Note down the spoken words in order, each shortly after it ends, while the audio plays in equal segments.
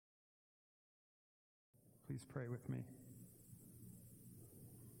Please pray with me.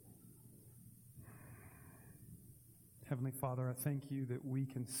 Heavenly Father, I thank you that we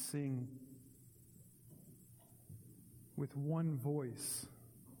can sing with one voice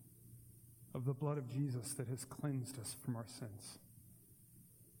of the blood of Jesus that has cleansed us from our sins.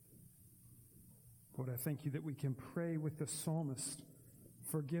 Lord, I thank you that we can pray with the psalmist,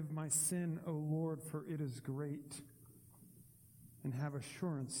 "Forgive my sin, O Lord, for it is great," and have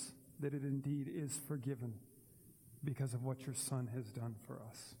assurance that it indeed is forgiven because of what your Son has done for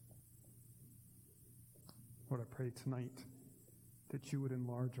us. Lord, I pray tonight that you would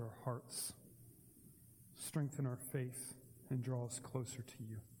enlarge our hearts, strengthen our faith, and draw us closer to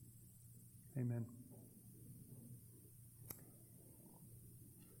you. Amen.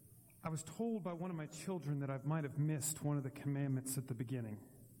 I was told by one of my children that I might have missed one of the commandments at the beginning.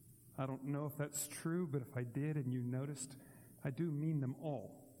 I don't know if that's true, but if I did and you noticed, I do mean them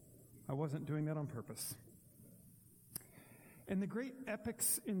all. I wasn't doing that on purpose. In the great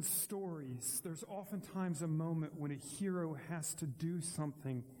epics and stories, there's oftentimes a moment when a hero has to do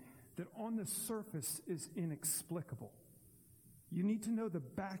something that on the surface is inexplicable. You need to know the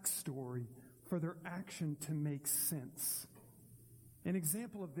backstory for their action to make sense. An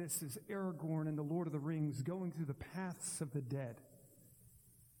example of this is Aragorn in The Lord of the Rings going through the paths of the dead.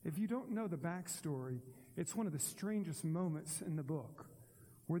 If you don't know the backstory, it's one of the strangest moments in the book,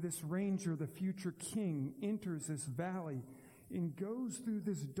 where this ranger, the future king, enters this valley and goes through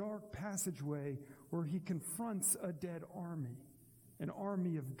this dark passageway where he confronts a dead army, an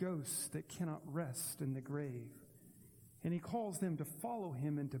army of ghosts that cannot rest in the grave. And he calls them to follow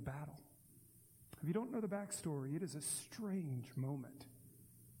him into battle. If you don't know the backstory, it is a strange moment.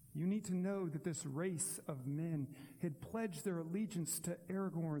 You need to know that this race of men had pledged their allegiance to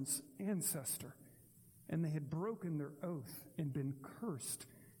Aragorn's ancestor, and they had broken their oath and been cursed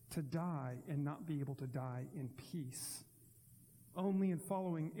to die and not be able to die in peace. Only in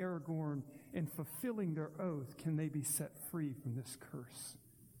following Aragorn and fulfilling their oath can they be set free from this curse.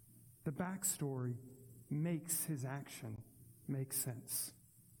 The backstory makes his action make sense.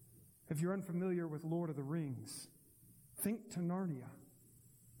 If you're unfamiliar with Lord of the Rings, think to Narnia.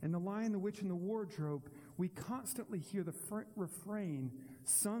 In The Lion, the Witch, and the Wardrobe, we constantly hear the refrain,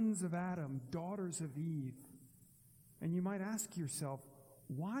 "Sons of Adam, daughters of Eve." And you might ask yourself,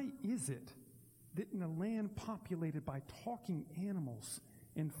 why is it that in a land populated by talking animals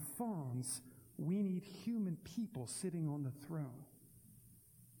and fawns, we need human people sitting on the throne?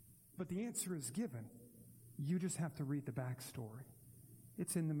 But the answer is given. You just have to read the backstory.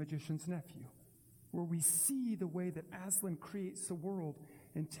 It's in The Magician's Nephew, where we see the way that Aslan creates the world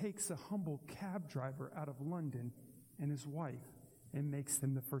and takes a humble cab driver out of London and his wife and makes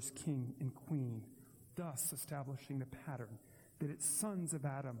them the first king and queen, thus establishing the pattern that it's sons of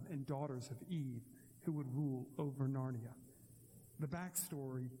Adam and daughters of Eve who would rule over Narnia. The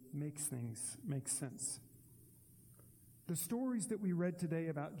backstory makes things make sense. The stories that we read today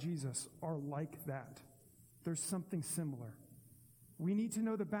about Jesus are like that. There's something similar. We need to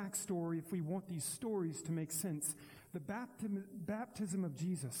know the backstory if we want these stories to make sense. The baptism of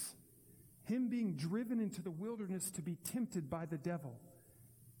Jesus, him being driven into the wilderness to be tempted by the devil.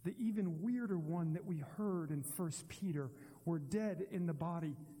 The even weirder one that we heard in 1 Peter, where dead in the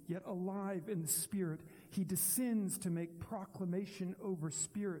body, yet alive in the spirit, he descends to make proclamation over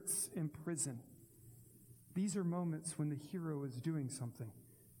spirits in prison. These are moments when the hero is doing something.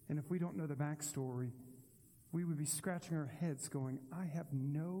 And if we don't know the backstory, we would be scratching our heads going, I have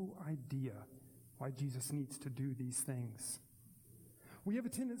no idea why Jesus needs to do these things. We have a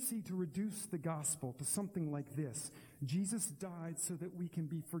tendency to reduce the gospel to something like this: Jesus died so that we can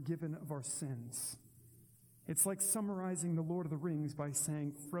be forgiven of our sins. It's like summarizing The Lord of the Rings by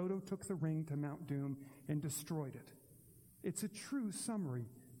saying Frodo took the ring to Mount Doom and destroyed it. It's a true summary,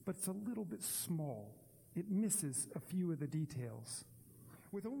 but it's a little bit small. It misses a few of the details.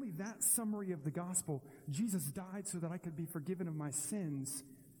 With only that summary of the gospel, Jesus died so that I could be forgiven of my sins.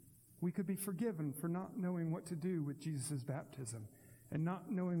 We could be forgiven for not knowing what to do with Jesus' baptism and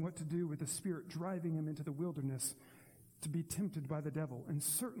not knowing what to do with the Spirit driving him into the wilderness to be tempted by the devil, and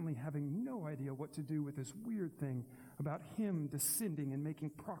certainly having no idea what to do with this weird thing about him descending and making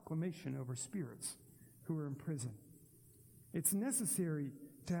proclamation over spirits who are in prison. It's necessary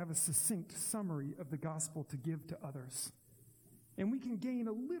to have a succinct summary of the gospel to give to others. And we can gain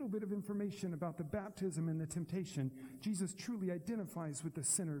a little bit of information about the baptism and the temptation. Jesus truly identifies with the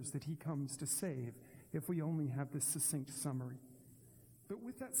sinners that he comes to save if we only have this succinct summary. But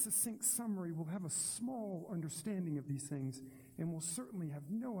with that succinct summary, we'll have a small understanding of these things, and we'll certainly have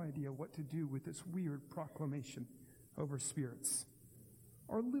no idea what to do with this weird proclamation over spirits.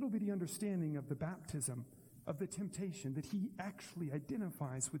 Our little bitty understanding of the baptism of the temptation that he actually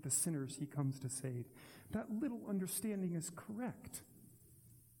identifies with the sinners he comes to save. That little understanding is correct,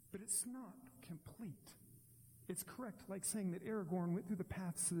 but it's not complete. It's correct like saying that Aragorn went through the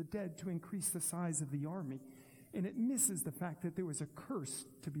paths of the dead to increase the size of the army, and it misses the fact that there was a curse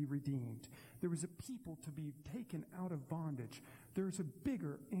to be redeemed. There was a people to be taken out of bondage. There's a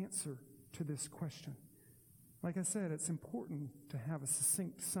bigger answer to this question. Like I said, it's important to have a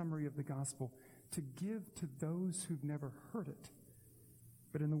succinct summary of the gospel to give to those who've never heard it.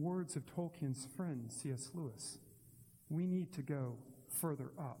 But in the words of Tolkien's friend, C.S. Lewis, we need to go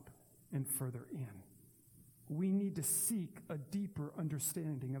further up and further in. We need to seek a deeper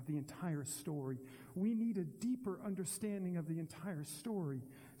understanding of the entire story. We need a deeper understanding of the entire story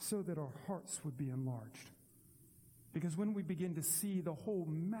so that our hearts would be enlarged. Because when we begin to see the whole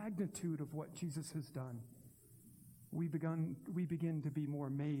magnitude of what Jesus has done, we begin to be more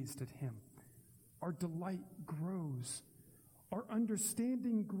amazed at him. Our delight grows. Our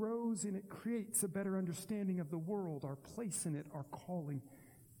understanding grows, and it creates a better understanding of the world, our place in it, our calling.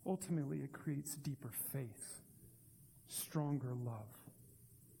 Ultimately, it creates deeper faith, stronger love.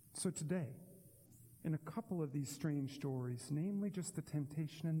 So today, in a couple of these strange stories, namely just the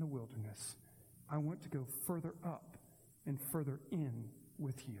temptation in the wilderness, I want to go further up and further in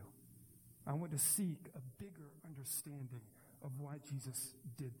with you. I want to seek a bigger understanding of why Jesus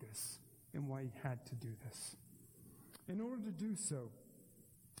did this and why he had to do this. In order to do so,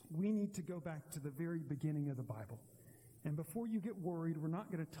 we need to go back to the very beginning of the Bible. And before you get worried, we're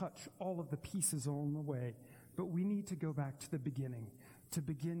not going to touch all of the pieces on the way, but we need to go back to the beginning to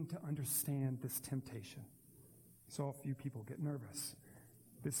begin to understand this temptation. So a few people get nervous.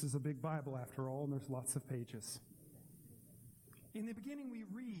 This is a big Bible after all, and there's lots of pages. In the beginning we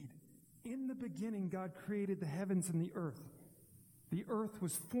read, "In the beginning God created the heavens and the earth. The earth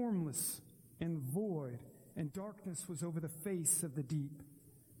was formless and void, and darkness was over the face of the deep.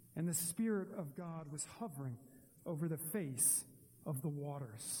 And the Spirit of God was hovering over the face of the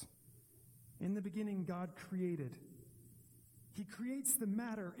waters." In the beginning, God created. He creates the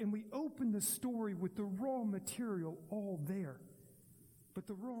matter, and we open the story with the raw material all there. But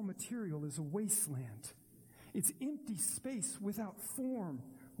the raw material is a wasteland. It's empty space without form,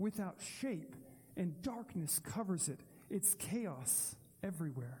 without shape, and darkness covers it. It's chaos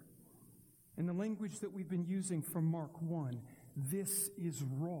everywhere. In the language that we've been using from Mark 1, this is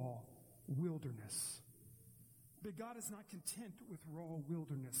raw wilderness. But God is not content with raw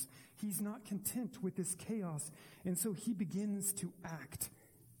wilderness. He's not content with this chaos, and so he begins to act.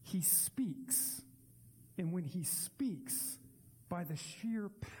 He speaks, and when he speaks, by the sheer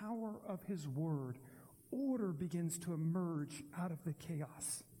power of his word, order begins to emerge out of the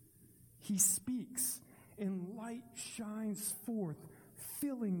chaos. He speaks, and light shines forth,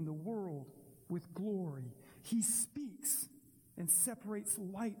 filling the world with glory. He speaks and separates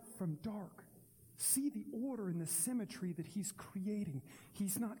light from dark. See the order and the symmetry that he's creating.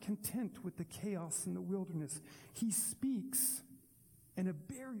 He's not content with the chaos in the wilderness. He speaks, and a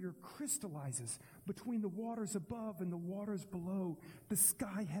barrier crystallizes between the waters above and the waters below. The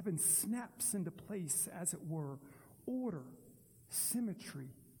sky heaven snaps into place, as it were. Order,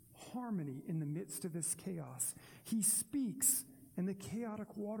 symmetry, harmony in the midst of this chaos. He speaks, and the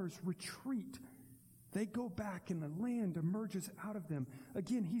chaotic waters retreat. They go back, and the land emerges out of them.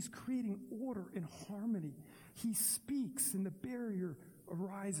 Again, he's creating order and harmony. He speaks, and the barrier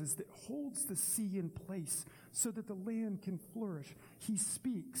arises that holds the sea in place so that the land can flourish. He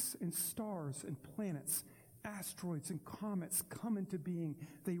speaks, and stars and planets, asteroids and comets come into being.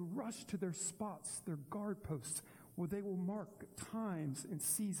 They rush to their spots, their guard posts, where they will mark times and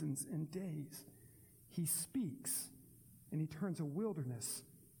seasons and days. He speaks, and he turns a wilderness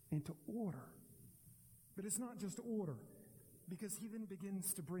into order. But it's not just order, because he then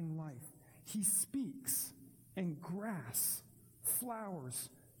begins to bring life. He speaks, and grass, flowers,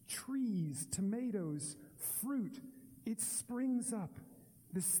 trees, tomatoes, fruit, it springs up.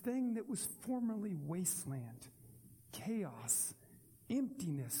 This thing that was formerly wasteland, chaos,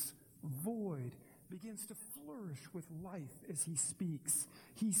 emptiness, void, begins to flourish with life as he speaks.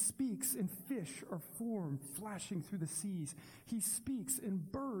 He speaks, and fish are formed, flashing through the seas. He speaks, and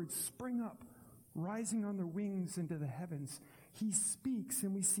birds spring up, rising on their wings into the heavens. He speaks,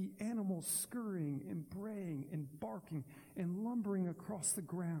 and we see animals scurrying and braying and barking and lumbering across the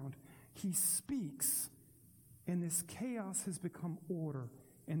ground. He speaks, and this chaos has become order,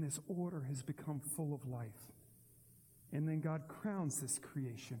 and this order has become full of life. And then God crowns this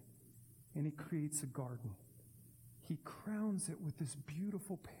creation, and he creates a garden. He crowns it with this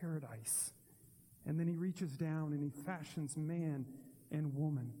beautiful paradise. And then he reaches down, and he fashions man and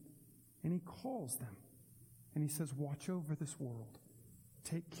woman. And he calls them. And he says, watch over this world.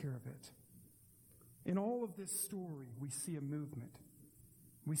 Take care of it. In all of this story, we see a movement.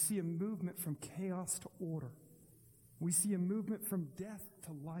 We see a movement from chaos to order. We see a movement from death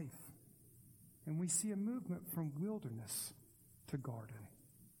to life. And we see a movement from wilderness to garden.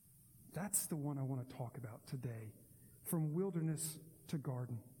 That's the one I want to talk about today. From wilderness to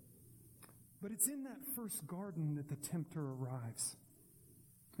garden. But it's in that first garden that the tempter arrives.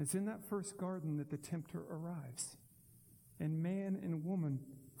 It's in that first garden that the tempter arrives. And man and woman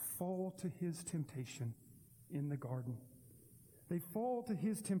fall to his temptation in the garden. They fall to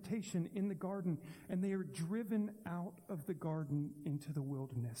his temptation in the garden, and they are driven out of the garden into the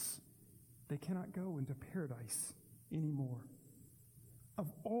wilderness. They cannot go into paradise anymore.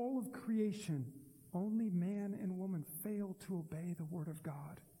 Of all of creation, only man and woman fail to obey the word of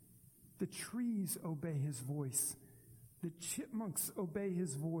God. The trees obey his voice. The chipmunks obey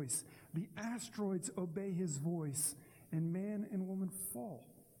his voice. The asteroids obey his voice. And man and woman fall.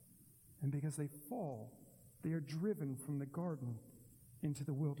 And because they fall, they are driven from the garden into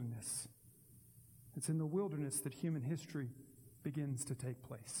the wilderness. It's in the wilderness that human history begins to take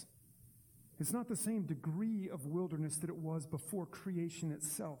place. It's not the same degree of wilderness that it was before creation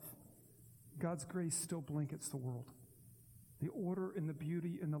itself. God's grace still blankets the world. The order and the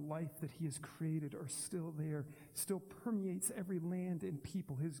beauty and the life that he has created are still there, still permeates every land and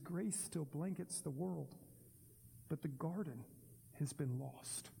people. His grace still blankets the world. But the garden has been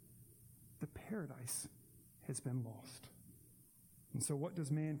lost. The paradise has been lost. And so what does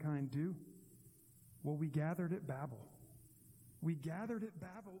mankind do? Well, we gathered at Babel. We gathered at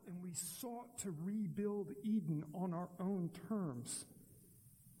Babel and we sought to rebuild Eden on our own terms.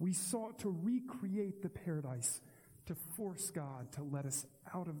 We sought to recreate the paradise, to force God to let us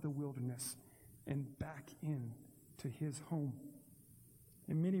out of the wilderness and back in to his home.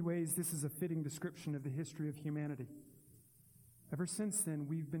 In many ways, this is a fitting description of the history of humanity. Ever since then,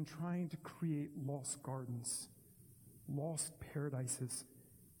 we've been trying to create lost gardens, lost paradises.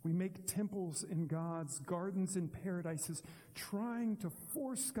 We make temples in gods, gardens in paradises, trying to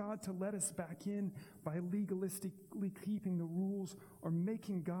force God to let us back in by legalistically keeping the rules or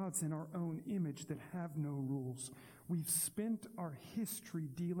making gods in our own image that have no rules. We've spent our history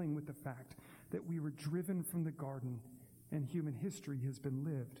dealing with the fact that we were driven from the garden and human history has been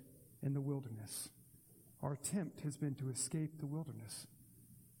lived in the wilderness. Our attempt has been to escape the wilderness,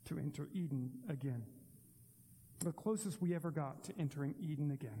 to enter Eden again. The closest we ever got to entering Eden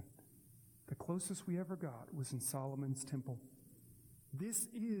again, the closest we ever got was in Solomon's temple. This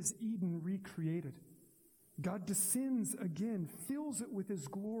is Eden recreated. God descends again, fills it with his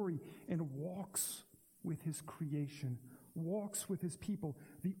glory, and walks with his creation, walks with his people.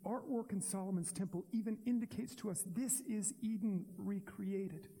 The artwork in Solomon's temple even indicates to us this is Eden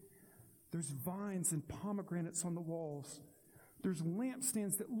recreated. There's vines and pomegranates on the walls. There's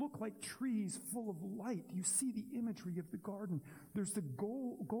lampstands that look like trees full of light. You see the imagery of the garden. There's the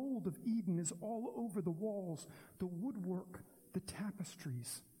gold of Eden is all over the walls, the woodwork, the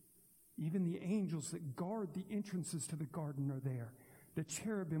tapestries. Even the angels that guard the entrances to the garden are there. The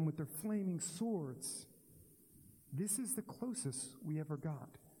cherubim with their flaming swords. This is the closest we ever got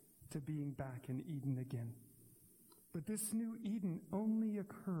to being back in Eden again. But this new Eden only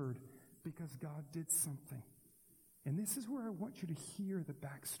occurred because God did something. And this is where I want you to hear the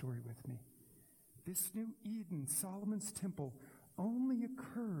backstory with me. This new Eden, Solomon's temple, only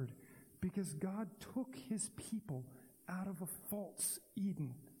occurred because God took his people out of a false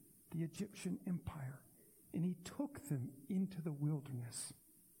Eden, the Egyptian empire, and he took them into the wilderness.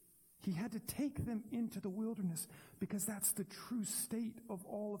 He had to take them into the wilderness because that's the true state of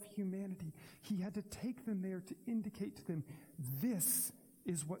all of humanity. He had to take them there to indicate to them, this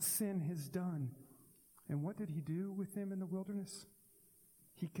is what sin has done. And what did he do with them in the wilderness?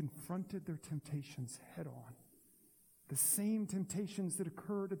 He confronted their temptations head on. The same temptations that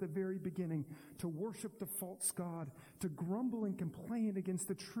occurred at the very beginning, to worship the false god, to grumble and complain against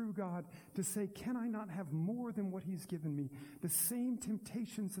the true God, to say, can I not have more than what he's given me? The same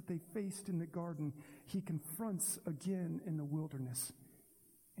temptations that they faced in the garden, he confronts again in the wilderness.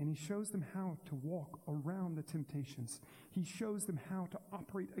 And he shows them how to walk around the temptations. He shows them how to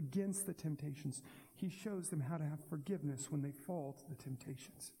operate against the temptations. He shows them how to have forgiveness when they fall to the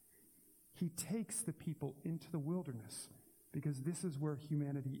temptations. He takes the people into the wilderness because this is where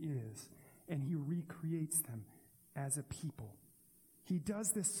humanity is, and he recreates them as a people. He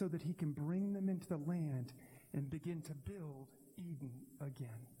does this so that he can bring them into the land and begin to build Eden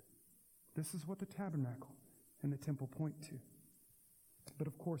again. This is what the tabernacle and the temple point to. But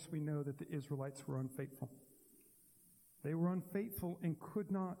of course, we know that the Israelites were unfaithful. They were unfaithful and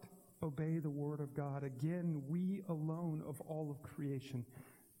could not obey the word of God. Again, we alone of all of creation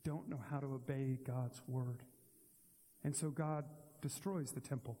don't know how to obey God's word. And so God destroys the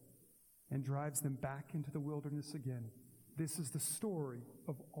temple and drives them back into the wilderness again. This is the story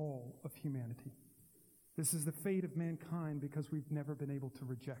of all of humanity. This is the fate of mankind because we've never been able to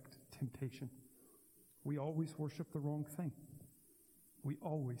reject temptation. We always worship the wrong thing. We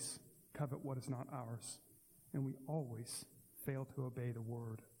always covet what is not ours. And we always fail to obey the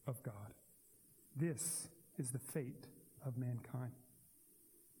word of God. This is the fate of mankind.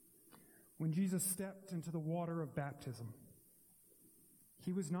 When Jesus stepped into the water of baptism,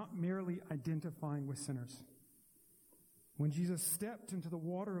 he was not merely identifying with sinners. When Jesus stepped into the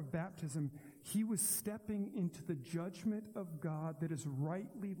water of baptism, he was stepping into the judgment of God that is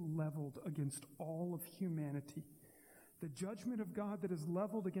rightly leveled against all of humanity. The judgment of God that is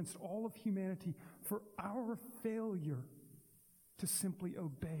leveled against all of humanity for our failure to simply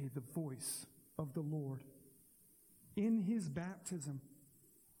obey the voice of the Lord. In his baptism,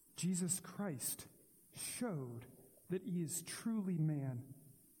 Jesus Christ showed that he is truly man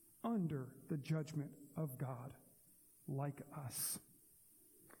under the judgment of God, like us.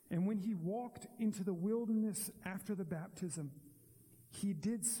 And when he walked into the wilderness after the baptism, he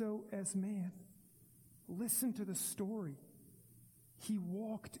did so as man. Listen to the story. He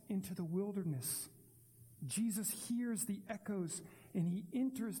walked into the wilderness. Jesus hears the echoes and he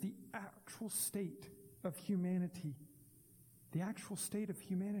enters the actual state of humanity. The actual state of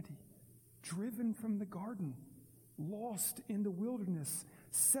humanity. Driven from the garden. Lost in the wilderness.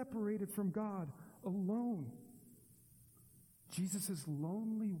 Separated from God. Alone. Jesus'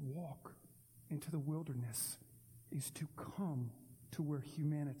 lonely walk into the wilderness is to come to where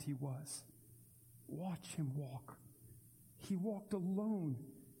humanity was. Watch him walk. He walked alone,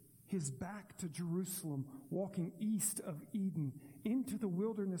 his back to Jerusalem, walking east of Eden, into the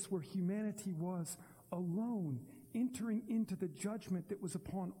wilderness where humanity was, alone, entering into the judgment that was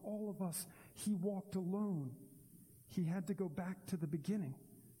upon all of us. He walked alone. He had to go back to the beginning.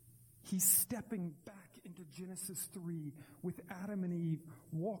 He's stepping back into Genesis 3 with Adam and Eve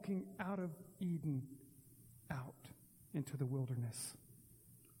walking out of Eden, out into the wilderness.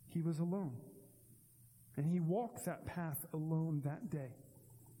 He was alone. And he walked that path alone that day.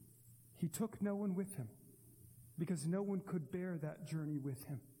 He took no one with him because no one could bear that journey with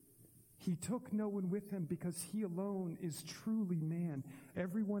him. He took no one with him because he alone is truly man.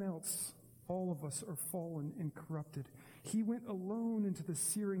 Everyone else, all of us, are fallen and corrupted. He went alone into the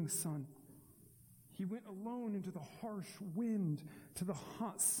searing sun. He went alone into the harsh wind, to the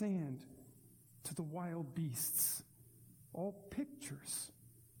hot sand, to the wild beasts. All pictures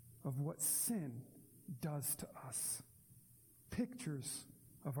of what sin does to us. Pictures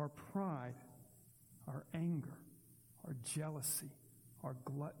of our pride, our anger, our jealousy, our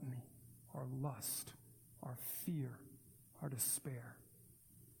gluttony, our lust, our fear, our despair.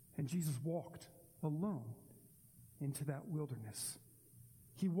 And Jesus walked alone into that wilderness.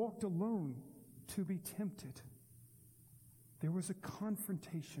 He walked alone to be tempted. There was a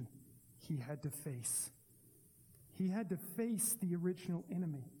confrontation he had to face. He had to face the original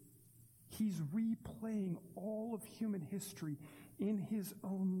enemy. He's replaying all of human history in his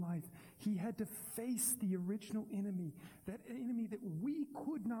own life. He had to face the original enemy, that enemy that we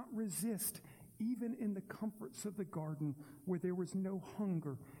could not resist even in the comforts of the garden where there was no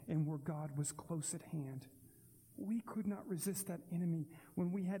hunger and where God was close at hand. We could not resist that enemy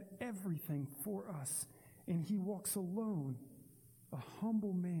when we had everything for us. And he walks alone, a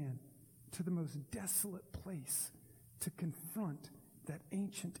humble man, to the most desolate place to confront that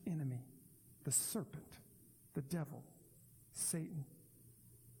ancient enemy, the serpent, the devil, Satan.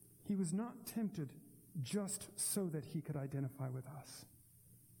 He was not tempted just so that he could identify with us.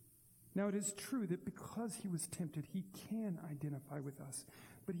 Now, it is true that because he was tempted, he can identify with us.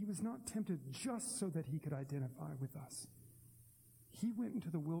 But he was not tempted just so that he could identify with us. He went into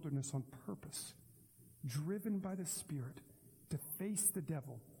the wilderness on purpose, driven by the Spirit, to face the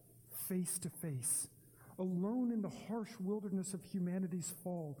devil face to face. Alone in the harsh wilderness of humanity's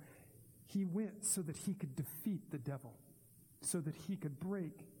fall, he went so that he could defeat the devil, so that he could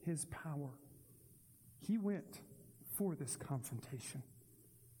break his power. He went for this confrontation.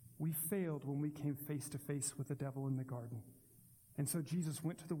 We failed when we came face to face with the devil in the garden. And so Jesus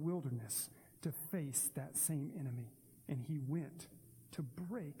went to the wilderness to face that same enemy. And he went to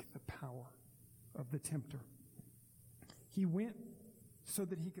break the power of the tempter. He went so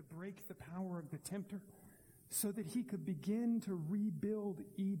that he could break the power of the tempter, so that he could begin to rebuild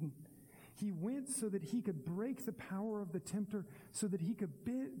Eden. He went so that he could break the power of the tempter, so that he could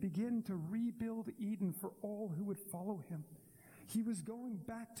begin to rebuild Eden for all who would follow him. He was going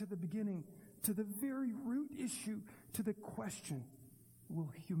back to the beginning, to the very root issue, to the question, will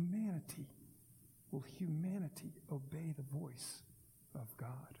humanity obey the voice of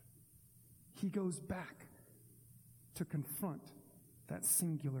God? He goes back to confront that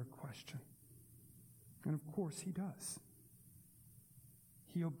singular question. And of course he does.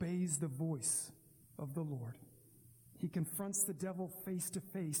 He obeys the voice of the Lord. He confronts the devil face to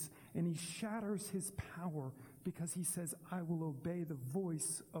face, and he shatters his power because he says, I will obey the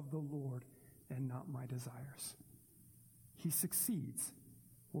voice of the Lord and not my desires. He succeeds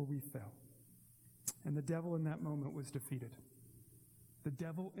where we fail. And the devil in that moment was defeated. The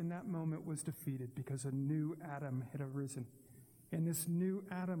devil in that moment was defeated because a new Adam had arisen. And this new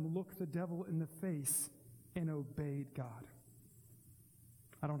Adam looked the devil in the face and obeyed God.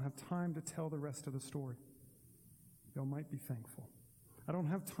 I don't have time to tell the rest of the story. Y'all might be thankful. I don't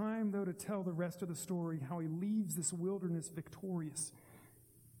have time, though, to tell the rest of the story, how he leaves this wilderness victorious,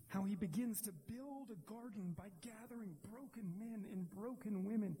 how he begins to build a garden by gathering broken men and broken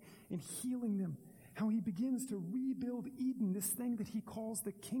women and healing them, how he begins to rebuild Eden, this thing that he calls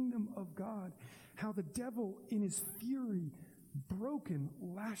the kingdom of God, how the devil, in his fury, broken,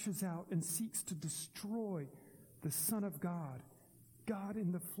 lashes out and seeks to destroy the Son of God, God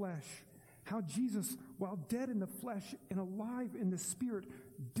in the flesh, how Jesus, while dead in the flesh and alive in the spirit,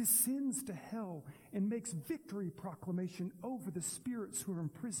 descends to hell and makes victory proclamation over the spirits who are in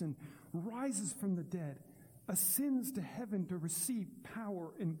prison, rises from the dead, ascends to heaven to receive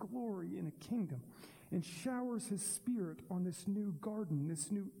power and glory in a kingdom, and showers his spirit on this new garden,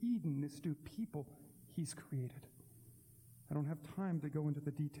 this new Eden, this new people he's created. I don't have time to go into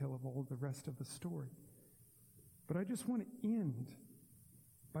the detail of all the rest of the story, but I just want to end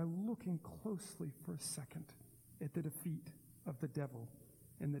by looking closely for a second at the defeat of the devil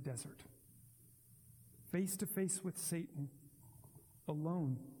in the desert. Face to face with Satan,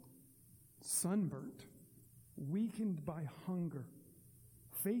 alone, sunburnt, weakened by hunger.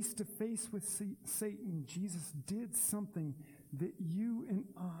 Face to face with Satan, Jesus did something that you and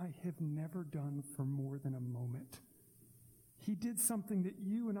I have never done for more than a moment. He did something that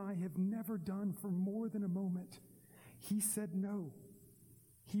you and I have never done for more than a moment. He said no.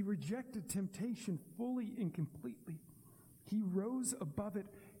 He rejected temptation fully and completely. He rose above it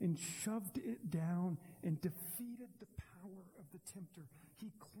and shoved it down and defeated the power of the tempter.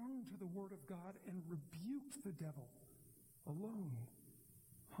 He clung to the word of God and rebuked the devil, alone,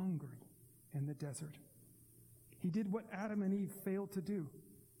 hungry, in the desert. He did what Adam and Eve failed to do.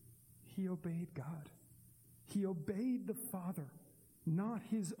 He obeyed God. He obeyed the Father, not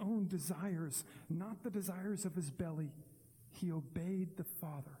his own desires, not the desires of his belly. He obeyed the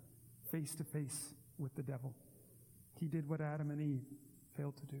Father face to face with the devil. He did what Adam and Eve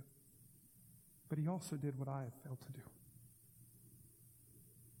failed to do. But he also did what I have failed to do.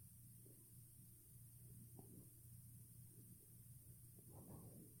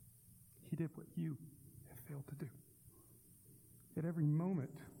 He did what you have failed to do. At every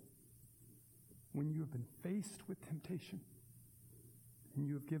moment when you have been faced with temptation and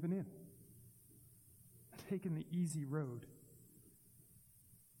you have given in, taken the easy road,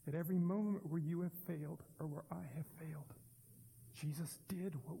 at every moment where you have failed or where I have failed, Jesus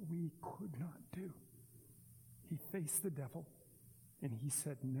did what we could not do. He faced the devil and he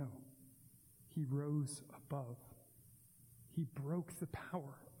said no. He rose above. He broke the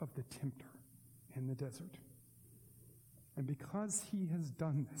power of the tempter in the desert. And because he has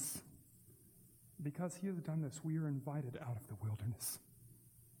done this, we are invited out of the wilderness.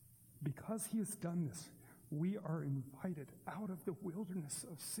 Because he has done this, we are invited out of the wilderness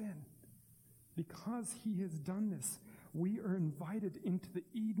of sin. Because he has done this, we are invited into the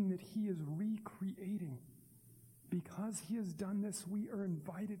Eden that he is recreating. Because he has done this, we are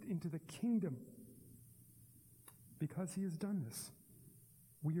invited into the kingdom. Because he has done this,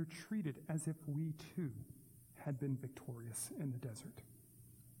 we are treated as if we too had been victorious in the desert.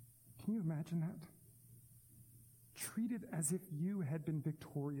 Can you imagine that? Treated as if you had been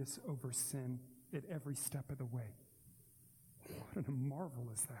victorious over sin at every step of the way. What a marvel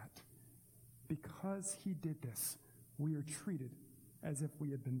is that? Because he did this, we are treated as if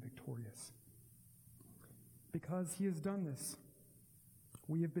we had been victorious. Because he has done this,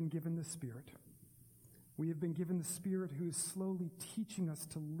 we have been given the Spirit. We have been given the Spirit who is slowly teaching us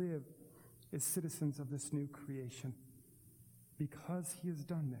to live as citizens of this new creation. Because he has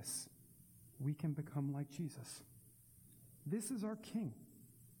done this, we can become like Jesus. This is our King.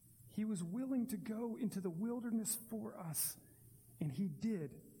 He was willing to go into the wilderness for us, and he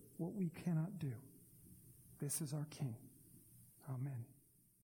did what we cannot do. This is our King. Amen.